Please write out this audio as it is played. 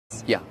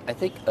Yeah, I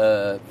think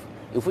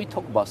if we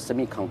talk about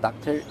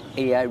semiconductor,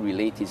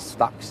 AI-related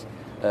stocks,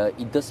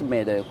 it doesn't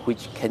matter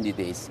which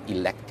candidate is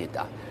elected.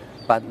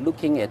 But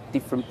looking at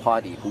different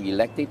parties who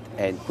elected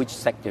and which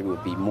sector will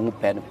be more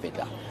benefit.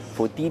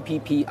 For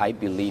DPP, I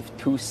believe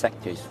two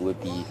sectors will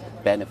be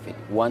benefit.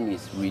 One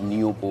is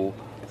renewable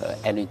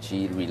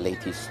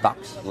energy-related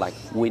stocks like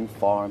wind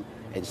farm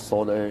and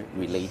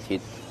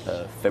solar-related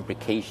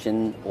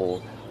fabrication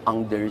or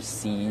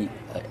undersea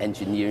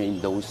engineering,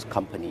 those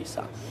companies.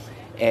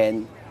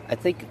 And I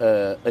think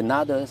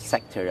another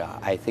sector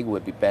I think will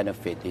be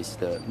benefit is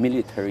the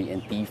military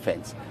and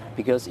defense,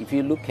 because if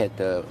you look at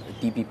the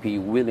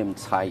DPP William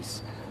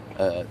Tsai's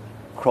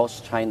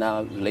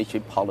cross-China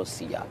relationship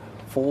policy,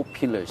 four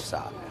pillars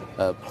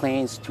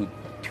plans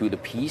to the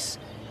peace,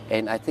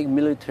 and I think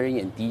military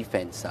and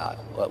defense,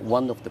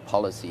 one of the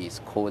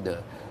policies called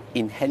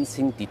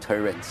enhancing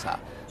deterrence.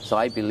 So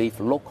I believe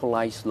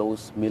localized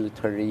those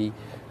military,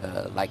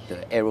 like the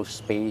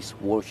aerospace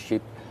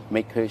warship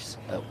makers,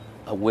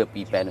 will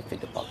be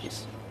benefited about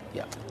this.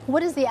 Yeah.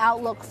 What is the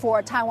outlook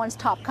for Taiwan's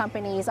top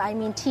companies? I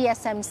mean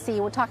TSMC,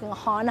 we're talking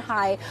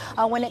Honhai,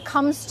 when it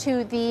comes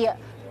to the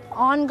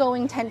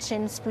ongoing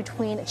tensions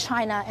between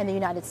China and the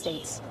United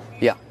States?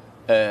 Yeah,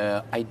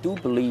 I do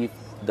believe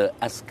the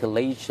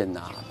escalation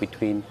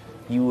between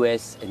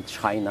U.S. and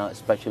China,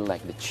 especially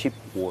like the chip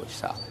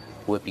wars,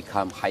 will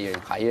become higher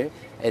and higher,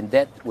 and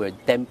that will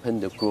dampen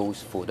the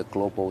growth for the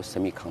global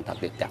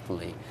semiconductor,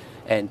 definitely.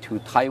 And to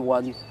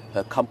Taiwan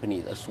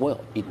companies as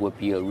well, it will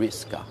be a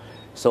risk.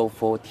 So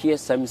for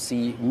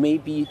TSMC,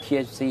 maybe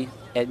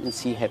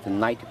TSMC have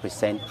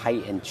 90%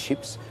 high-end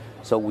chips.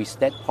 So with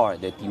that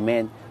part, the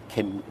demand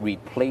can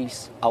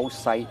replace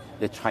outside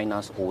the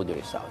China's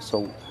orders.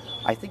 So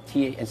I think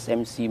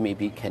TSMC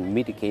maybe can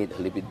mitigate a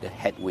little bit the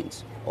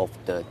headwinds of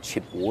the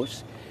chip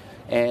wars.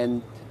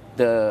 And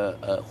the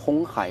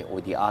Honhai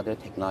or the other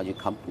technology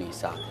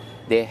companies,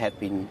 they have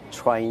been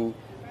trying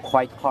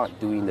quite hard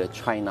doing the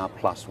China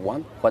Plus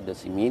One. What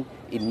does it mean?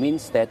 It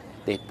means that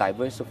they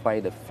diversify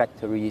the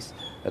factories,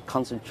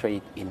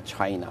 concentrate in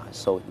China,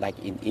 so like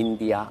in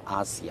India,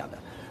 ASEAN.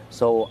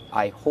 So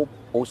I hope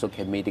also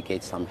can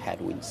mitigate some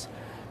headwinds.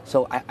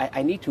 So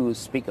I need to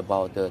speak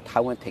about the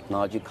Taiwan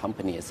technology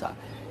companies.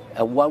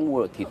 One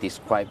word to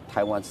describe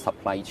Taiwan's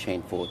supply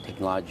chain for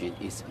technology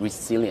is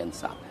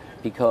resilience,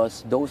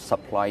 because those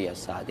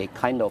suppliers, they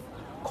kind of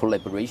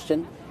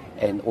collaboration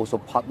and also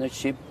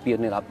partnership,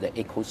 building up the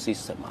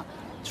ecosystem,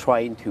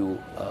 trying to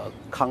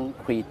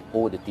concrete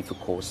all the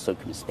difficult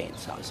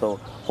circumstances. So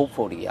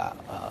hopefully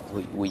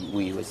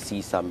we will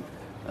see some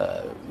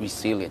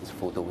resilience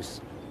for those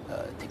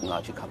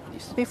technology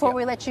companies. Before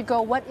we let you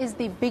go, what is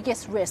the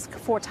biggest risk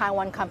for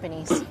Taiwan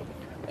companies?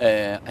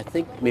 I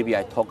think maybe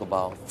I talk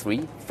about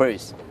three.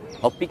 First,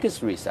 our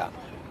biggest risk,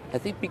 I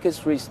think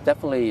biggest risk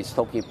definitely is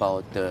talking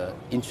about the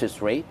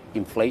interest rate,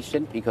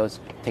 inflation,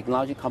 because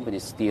technology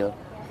companies still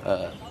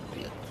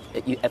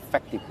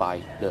affected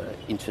by the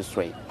interest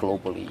rate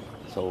globally.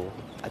 So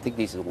I think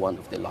this is one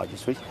of the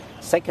largest risks.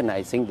 Second,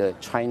 I think the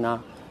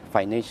China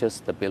financial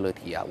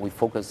stability. We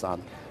focus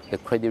on the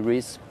credit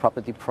risk,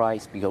 property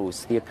price, because we're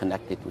still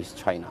connected with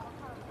China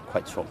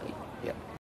quite strongly. Yeah.